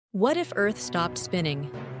What if Earth stopped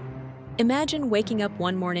spinning? Imagine waking up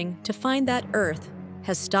one morning to find that Earth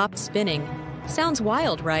has stopped spinning. Sounds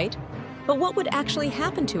wild, right? But what would actually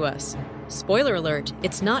happen to us? Spoiler alert,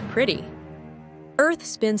 it's not pretty. Earth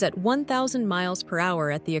spins at 1,000 miles per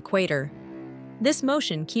hour at the equator. This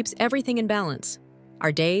motion keeps everything in balance,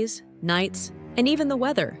 our days, nights, and even the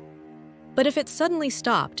weather. But if it suddenly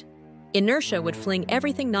stopped, inertia would fling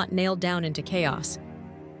everything not nailed down into chaos.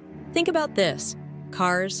 Think about this.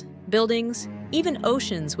 Cars, buildings, even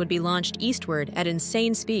oceans would be launched eastward at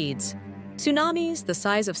insane speeds. Tsunamis the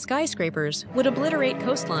size of skyscrapers would obliterate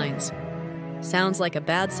coastlines. Sounds like a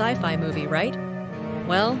bad sci-fi movie, right?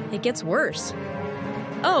 Well, it gets worse.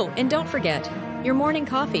 Oh, and don't forget, your morning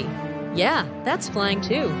coffee. Yeah, that's flying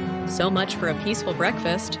too. So much for a peaceful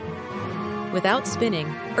breakfast. Without spinning,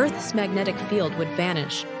 Earth's magnetic field would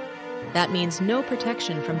vanish. That means no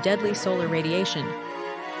protection from deadly solar radiation.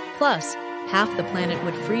 Plus, half the planet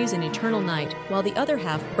would freeze in eternal night while the other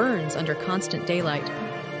half burns under constant daylight.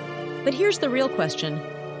 But here's the real question.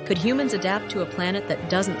 Could humans adapt to a planet that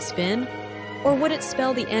doesn't spin? Or would it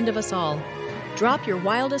spell the end of us all? Drop your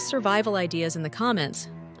wildest survival ideas in the comments.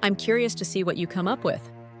 I'm curious to see what you come up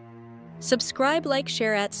with. Subscribe, like,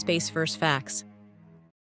 share at Space vs. Facts.